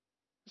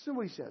 Listen to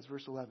what he says,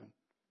 verse 11.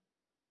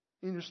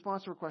 In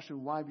response to her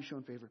question, why have you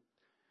shown favor?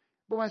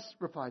 Boaz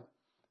replied,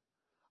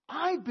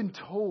 I've been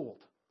told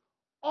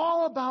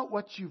all about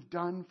what you've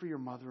done for your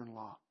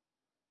mother-in-law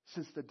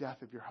since the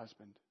death of your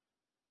husband.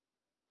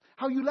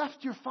 How you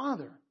left your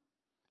father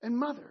and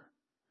mother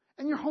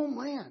and your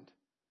homeland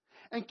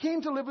and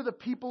came to live with a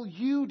people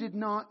you did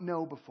not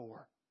know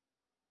before.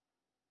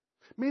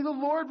 May the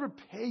Lord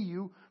repay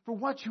you for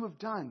what you have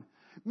done.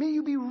 May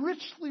you be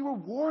richly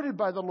rewarded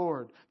by the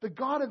Lord, the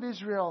God of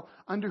Israel,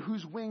 under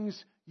whose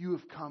wings you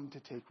have come to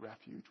take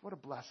refuge. What a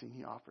blessing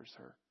he offers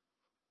her.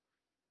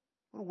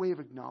 What a way of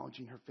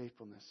acknowledging her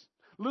faithfulness.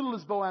 Little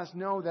does Boaz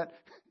know that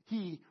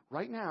he,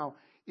 right now,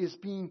 is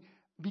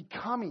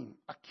becoming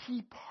a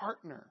key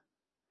partner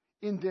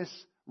in this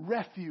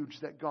refuge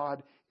that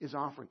God is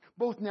offering.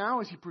 Both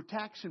now as he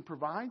protects and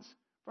provides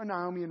for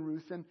Naomi and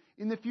Ruth, and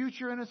in the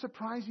future in a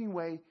surprising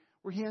way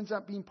where he ends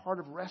up being part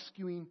of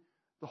rescuing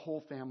the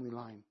whole family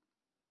line.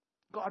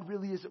 God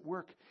really is at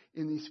work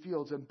in these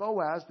fields. And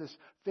Boaz, this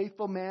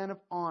faithful man of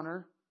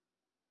honor,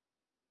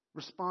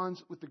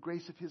 responds with the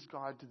grace of his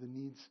God to the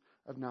needs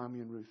of Naomi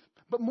and Ruth.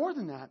 But more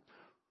than that,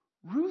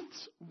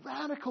 Ruth's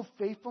radical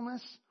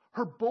faithfulness,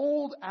 her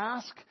bold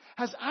ask,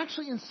 has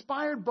actually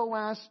inspired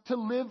Boaz to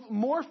live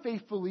more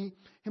faithfully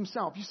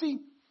himself. You see,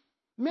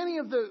 many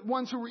of the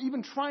ones who were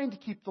even trying to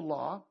keep the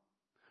law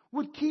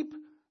would keep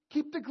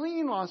the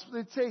gleaning laws.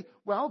 They'd say,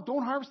 well,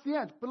 don't harvest the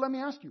edge. But let me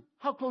ask you,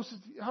 how close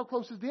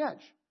is the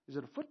edge? Is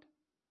it a foot?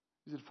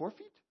 Is it 4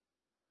 feet?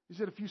 Is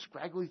it a few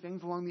scraggly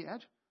things along the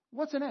edge?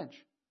 What's an edge?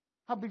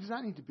 How big does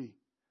that need to be?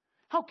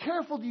 How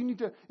careful do you need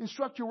to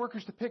instruct your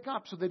workers to pick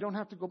up so they don't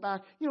have to go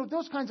back? You know,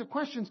 those kinds of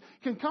questions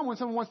can come when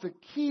someone wants to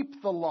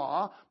keep the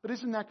law, but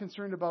isn't that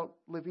concerned about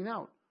living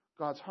out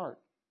God's heart?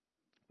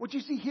 What you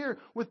see here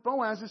with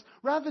Boaz is,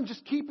 rather than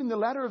just keeping the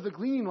letter of the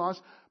gleaning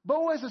laws,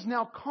 Boaz is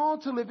now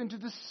called to live into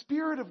the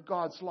spirit of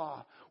God's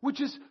law,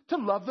 which is to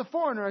love the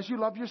foreigner as you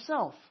love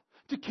yourself,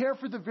 to care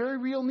for the very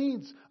real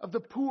needs of the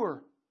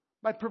poor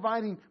by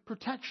providing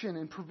protection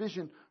and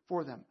provision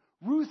for them.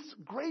 Ruth's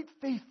great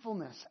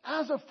faithfulness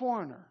as a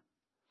foreigner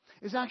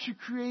is actually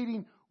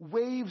creating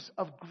waves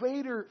of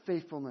greater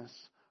faithfulness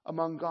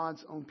among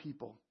God's own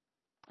people.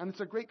 And it's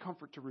a great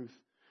comfort to Ruth.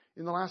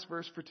 In the last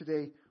verse for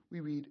today, we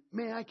read,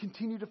 May I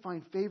continue to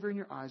find favor in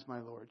your eyes, my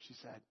Lord, she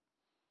said.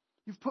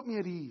 You've put me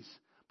at ease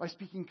by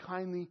speaking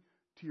kindly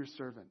to your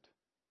servant,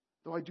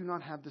 though I do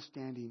not have the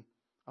standing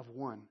of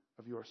one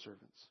of your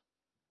servants.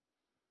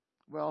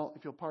 Well,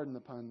 if you'll pardon the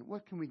pun,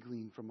 what can we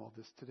glean from all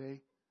this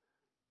today?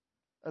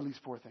 At least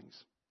 4 things.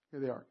 Here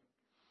they are.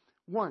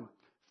 1,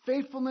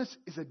 faithfulness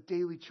is a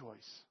daily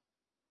choice,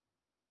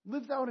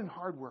 lived out in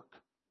hard work.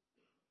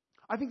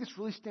 I think this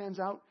really stands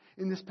out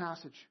in this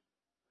passage.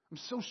 I'm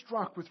so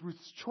struck with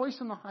Ruth's choice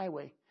on the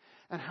highway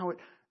and how it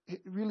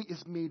really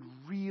is made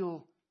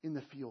real in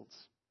the fields.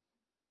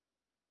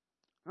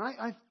 And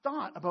I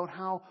thought about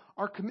how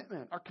our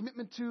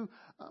commitment to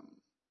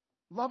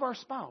love our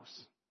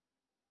spouse.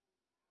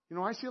 You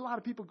know, I see a lot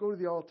of people go to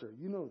the altar.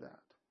 You know that.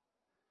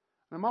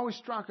 And I'm always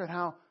struck at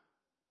how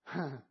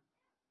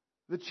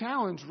the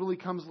challenge really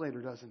comes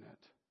later, doesn't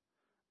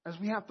it? As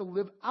we have to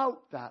live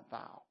out that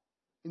vow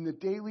in the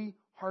daily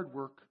hard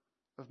work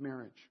of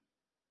marriage.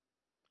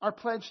 Our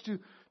pledge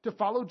to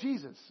follow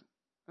Jesus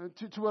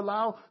to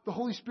allow the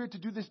Holy Spirit to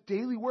do this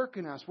daily work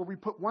in us, where we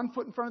put one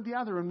foot in front of the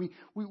other, and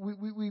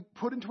we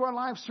put into our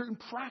lives certain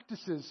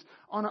practices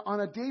on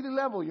a daily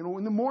level.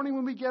 In the morning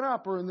when we get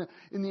up, or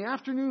in the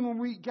afternoon when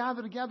we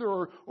gather together,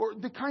 or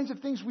the kinds of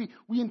things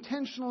we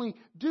intentionally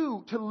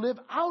do to live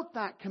out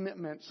that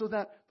commitment, so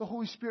that the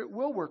Holy Spirit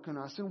will work in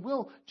us and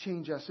will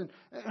change us.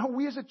 And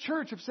we as a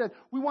church have said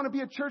we want to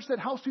be a church that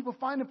helps people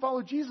find and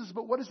follow Jesus.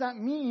 But what does that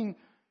mean?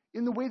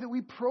 In the way that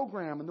we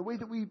program, and the way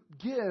that we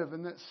give,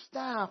 and the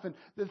staff, and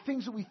the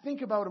things that we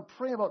think about and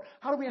pray about,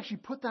 how do we actually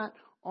put that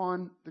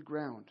on the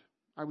ground?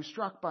 I was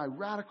struck by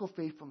radical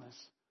faithfulness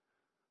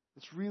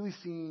that's really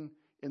seen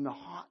in the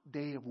hot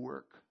day of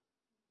work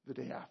the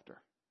day after.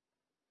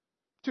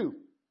 2,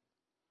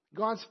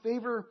 God's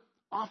favor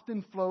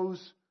often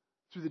flows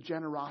through the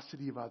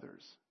generosity of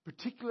others,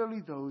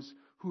 particularly those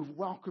who have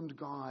welcomed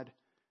God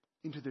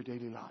into their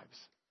daily lives.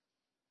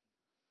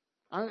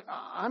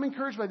 I'm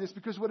encouraged by this,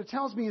 because what it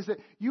tells me is that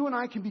you and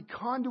I can be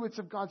conduits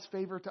of God's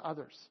favor to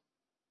others.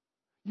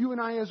 You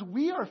and I, as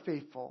we are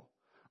faithful,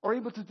 are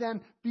able to then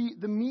be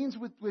the means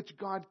with which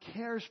God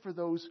cares for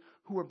those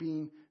who are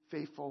being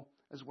faithful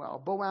as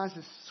well. Boaz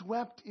is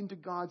swept into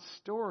God's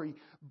story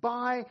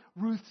by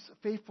Ruth's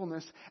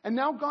faithfulness. And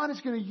now God is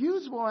going to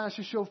use Boaz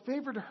to show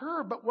favor to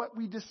her. But what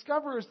we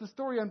discover as the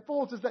story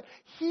unfolds is that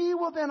he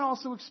will then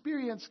also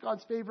experience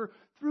God's favor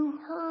through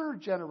her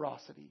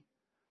generosity,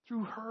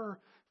 through her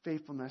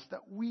faithfulness,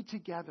 that we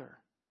together,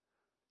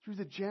 through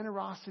the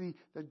generosity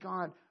that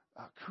God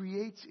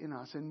creates in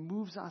us and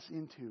moves us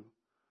into,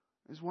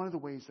 is one of the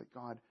ways that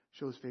God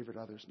shows favor to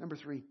others. Number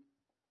 3,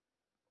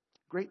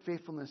 great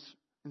faithfulness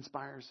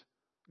inspires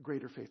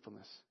greater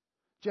faithfulness.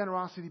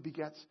 Generosity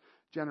begets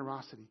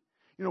generosity.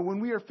 When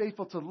we are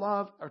faithful to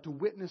love, or to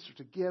witness, or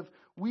to give,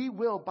 we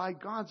will, by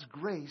God's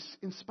grace,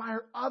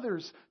 inspire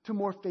others to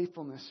more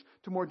faithfulness,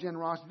 to more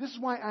generosity. This is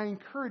why I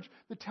encourage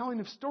the telling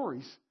of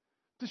stories,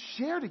 to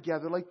share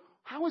together, like,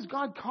 how is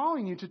God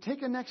calling you to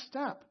take a next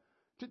step?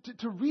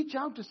 To reach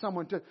out to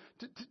someone, to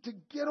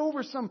get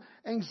over some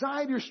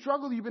anxiety or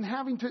struggle you've been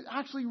having, to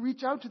actually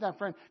reach out to that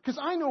friend. Because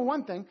I know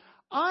one thing,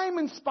 I'm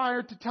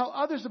inspired to tell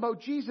others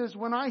about Jesus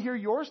when I hear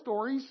your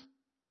stories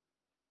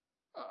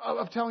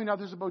of telling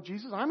others about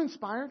Jesus. I'm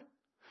inspired.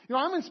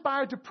 I'm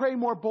inspired to pray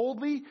more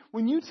boldly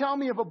when you tell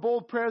me of a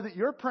bold prayer that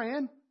you're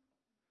praying.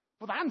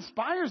 Well, that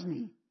inspires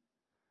me.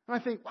 And I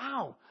think,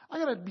 wow, I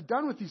got to be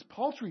done with these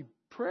paltry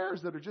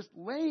prayers that are just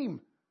lame.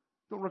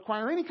 Don't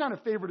require any kind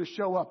of favor to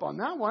show up on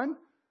that one.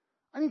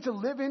 I need to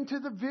live into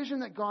the vision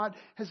that God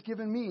has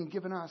given me and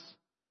given us.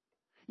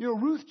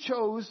 Ruth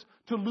chose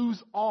to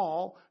lose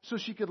all so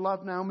she could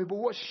love Naomi. But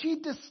what she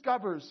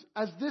discovers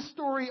as this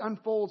story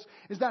unfolds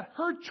is that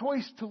her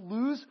choice to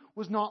lose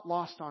was not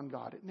lost on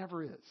God. It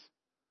never is.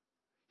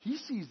 He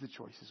sees the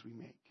choices we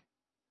make.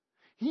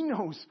 He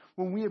knows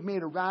when we have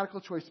made a radical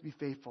choice to be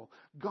faithful.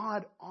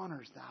 God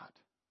honors that.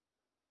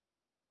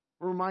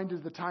 We're reminded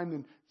of the time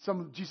when some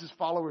of Jesus'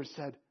 followers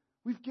said,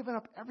 "We've given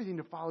up everything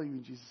to follow you."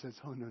 And Jesus says,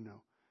 "Oh,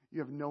 no. You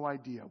have no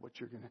idea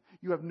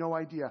you have no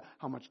idea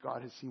how much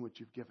God has seen what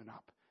you've given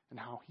up and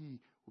how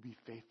He will be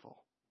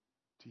faithful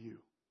to you."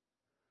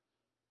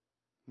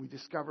 We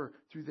discover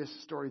through this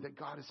story that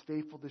God is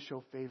faithful to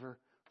show favor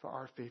for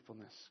our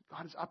faithfulness.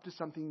 God is up to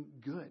something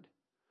good.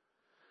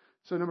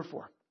 So number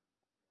 4,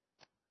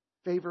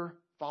 favor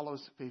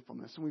follows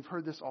faithfulness. And we've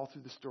heard this all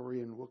through the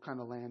story, and we'll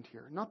kind of land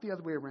here. Not the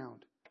other way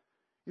around.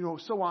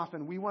 So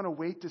often we want to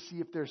wait to see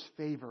if there's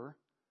favor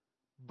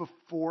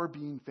before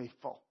being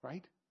faithful,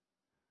 right?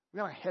 We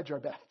got to hedge our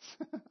bets.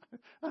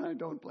 And I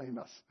don't blame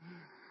us.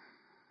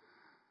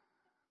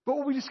 But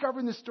what we discover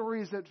in this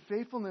story is that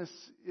faithfulness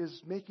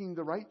is making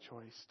the right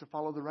choice, to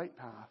follow the right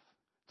path,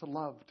 to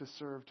love, to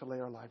serve, to lay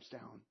our lives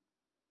down.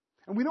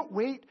 And we don't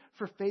wait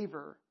for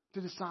favor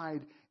to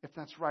decide if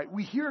that's right.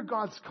 We hear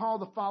God's call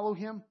to follow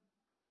Him.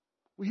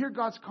 We hear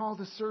God's call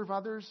to serve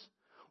others.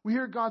 We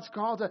hear God's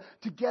call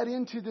to get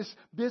into this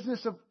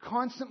business of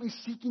constantly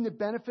seeking the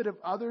benefit of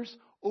others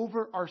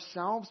over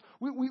ourselves.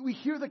 We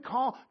hear the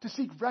call to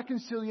seek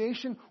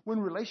reconciliation when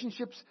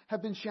relationships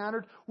have been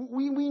shattered.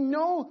 We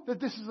know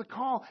that this is a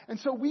call. And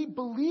so we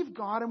believe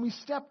God, and we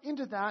step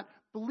into that,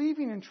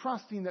 believing and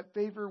trusting that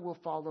favor will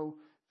follow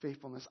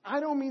faithfulness. I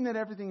don't mean that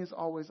everything is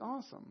always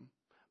awesome,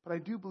 but I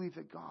do believe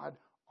that God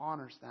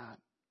honors that.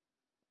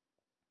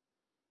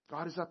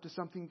 God is up to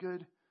something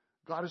good.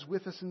 God is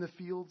with us in the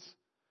fields.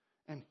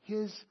 And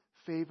His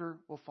favor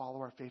will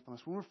follow our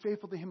faithfulness. When we're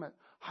faithful to Him at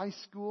high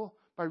school,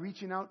 by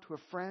reaching out to a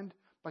friend,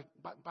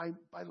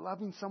 by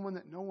loving someone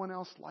that no one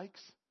else likes,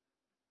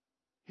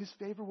 His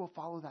favor will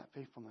follow that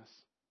faithfulness.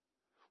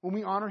 When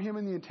we honor Him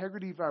in the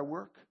integrity of our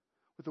work,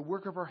 with the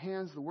work of our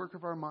hands, the work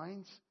of our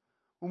minds,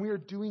 when we are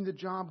doing the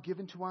job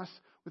given to us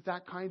with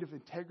that kind of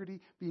integrity,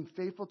 being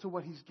faithful to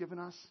what He's given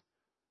us,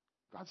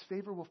 God's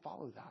favor will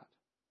follow that.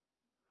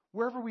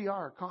 Wherever we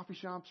are, coffee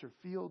shops or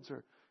fields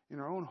or in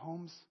our own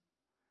homes,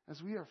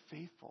 as we are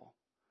faithful,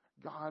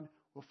 God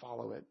will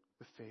follow it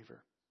with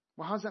favor.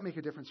 Well, how does that make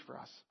a difference for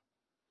us?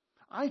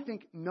 I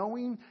think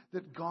knowing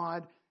that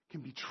God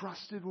can be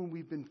trusted when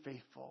we've been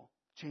faithful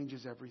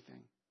changes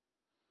everything.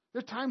 There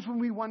are times when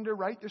we wonder,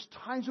 right? There's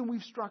times when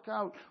we've struck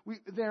out.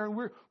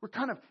 We're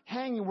kind of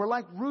hanging. We're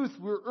like Ruth.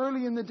 We're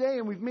early in the day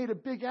and we've made a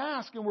big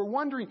ask and we're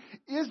wondering,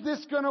 is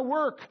this going to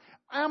work?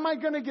 Am I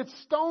going to get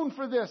stoned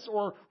for this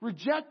or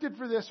rejected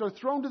for this or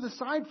thrown to the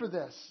side for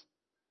this?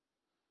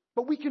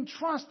 But we can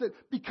trust that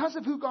because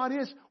of who God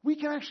is, we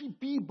can actually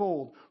be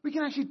bold. We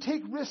can actually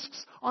take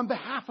risks on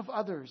behalf of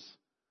others.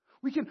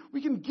 We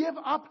can give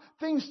up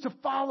things to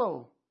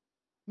follow,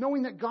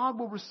 knowing that God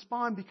will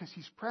respond because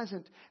He's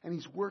present and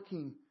He's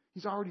working.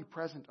 He's already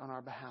present on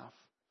our behalf.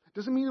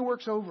 Doesn't mean the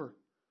work's over.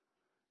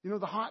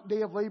 The hot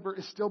day of labor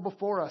is still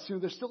before us.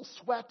 There's still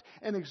sweat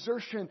and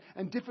exertion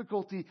and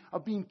difficulty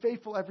of being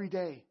faithful every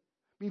day.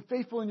 Being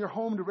faithful in your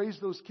home to raise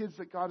those kids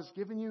that God has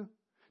given you.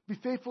 Be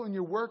faithful in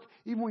your work,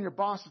 even when your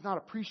boss does not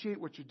appreciate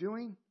what you're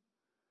doing.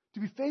 To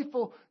be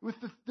faithful with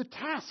the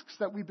tasks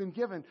that we've been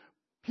given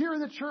here in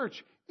the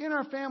church, in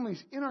our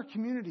families, in our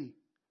community.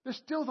 There's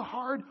still the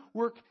hard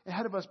work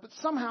ahead of us, but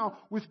somehow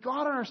with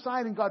God on our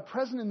side and God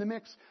present in the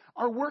mix,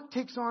 our work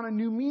takes on a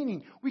new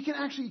meaning. We can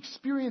actually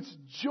experience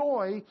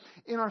joy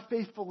in our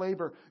faithful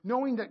labor,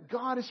 knowing that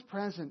God is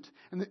present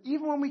and that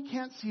even when we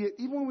can't see it,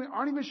 even when we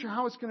aren't even sure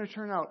how it's going to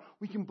turn out,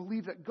 we can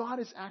believe that God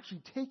is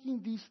actually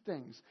taking these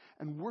things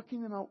and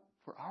working them out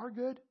for our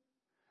good,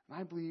 and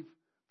I believe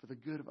for the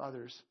good of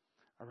others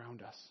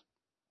around us.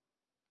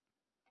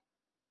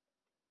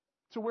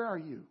 So where are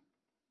you?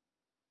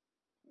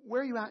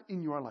 Where are you at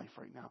in your life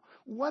right now?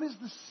 What is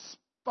the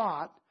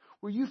spot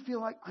where you feel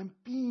like, I'm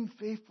being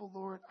faithful,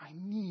 Lord, I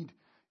need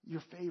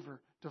your favor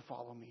to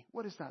follow me?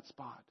 What is that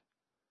spot?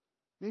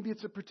 Maybe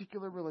it's a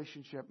particular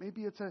relationship.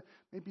 Maybe it's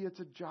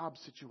a job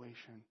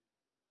situation.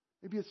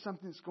 Maybe it's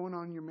something that's going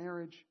on in your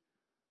marriage,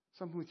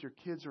 something with your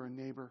kids or a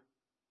neighbor.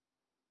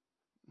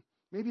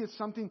 Maybe it's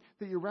something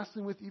that you're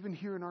wrestling with even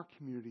here in our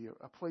community,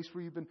 a place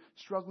where you've been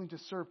struggling to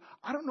serve.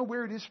 I don't know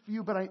where it is for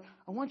you, but I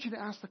want you to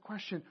ask the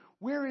question,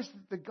 where is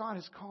it that God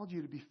has called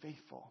you to be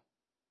faithful?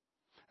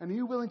 And are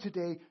you willing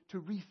today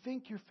to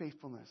rethink your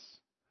faithfulness,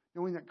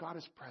 knowing that God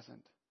is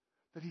present,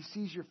 that He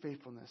sees your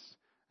faithfulness,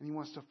 and He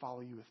wants to follow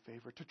you with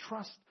favor, to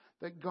trust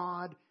that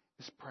God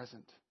is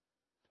present,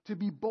 to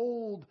be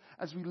bold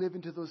as we live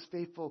into those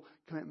faithful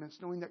commitments,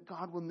 knowing that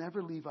God will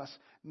never leave us,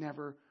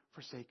 never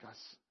forsake us.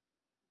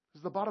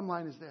 Because the bottom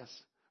line is this: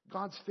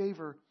 God's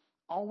favor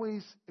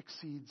always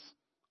exceeds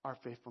our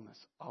faithfulness.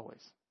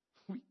 Always.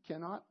 We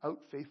cannot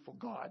out-faithful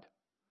God.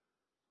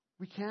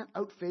 We out-favor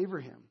out-favor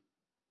Him.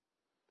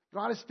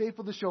 God is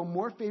faithful to show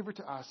more favor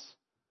to us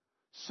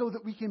so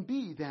that we can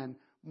be then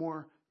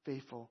more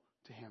faithful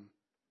to Him.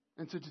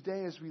 And so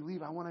today as we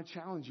leave, I want to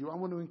challenge you. I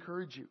want to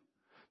encourage you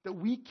that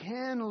we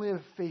can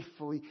live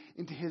faithfully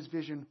into His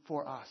vision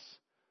for us,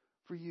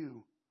 for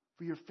you,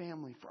 for your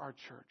family, for our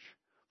church,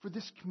 for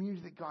this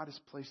community that God has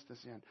placed us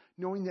in,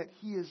 knowing that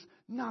He is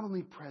not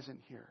only present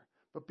here,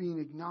 but being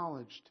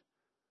acknowledged,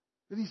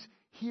 that He's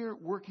here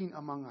working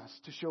among us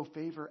to show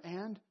favor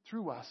and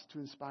through us to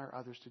inspire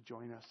others to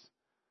join us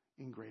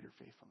in greater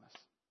faithfulness.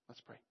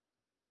 Let's pray.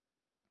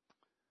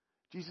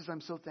 Jesus,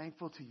 I'm so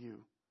thankful to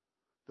You,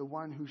 the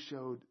one who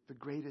showed the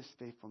greatest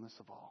faithfulness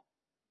of all.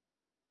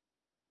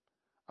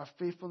 A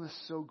faithfulness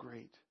so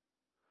great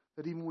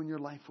that even when your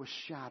life was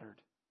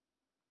shattered,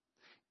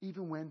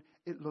 even when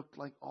it looked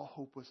like all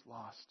hope was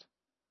lost,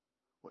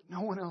 what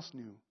no one else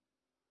knew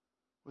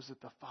was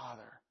that the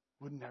Father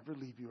would never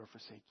leave you or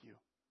forsake you.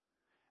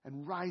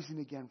 And rising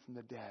again from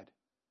the dead,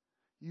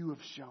 You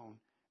have shown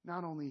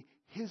not only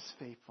His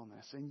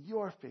faithfulness and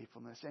Your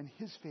faithfulness and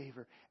His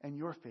favor and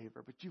Your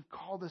favor, but You've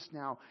called us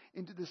now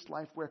into this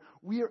life where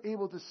we are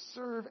able to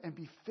serve and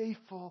be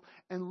faithful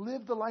and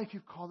live the life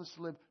You've called us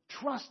to live,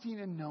 trusting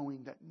and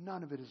knowing that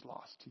none of it is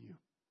lost to You.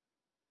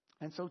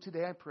 And so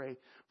today I pray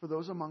for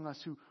those among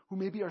us who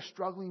maybe are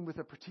struggling with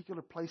a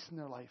particular place in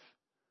their life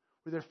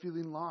where they're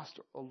feeling lost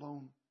or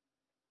alone,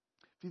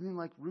 feeling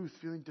like Ruth,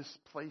 feeling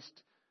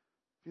displaced,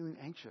 feeling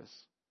anxious.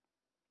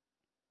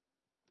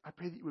 I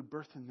pray that You would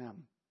birth in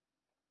them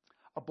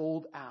a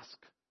bold ask,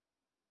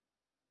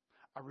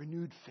 a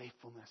renewed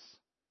faithfulness,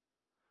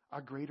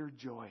 a greater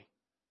joy,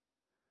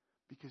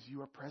 because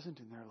You are present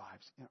in their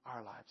lives, in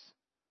our lives.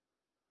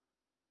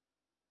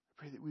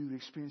 I pray that we would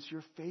experience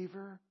Your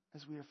favor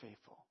as we are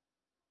faithful.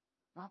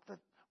 Not that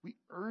we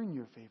earn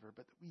Your favor,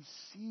 but that we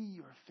see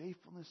Your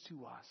faithfulness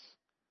to us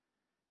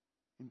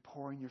in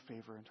pouring Your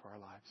favor into our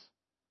lives.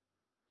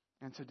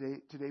 And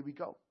today we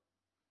go,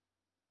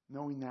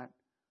 knowing that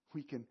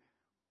we can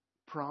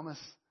promise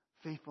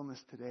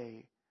faithfulness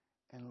today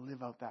and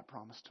live out that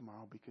promise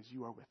tomorrow because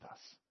You are with us.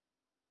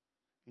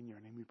 In Your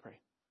name we pray.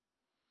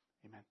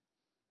 Amen.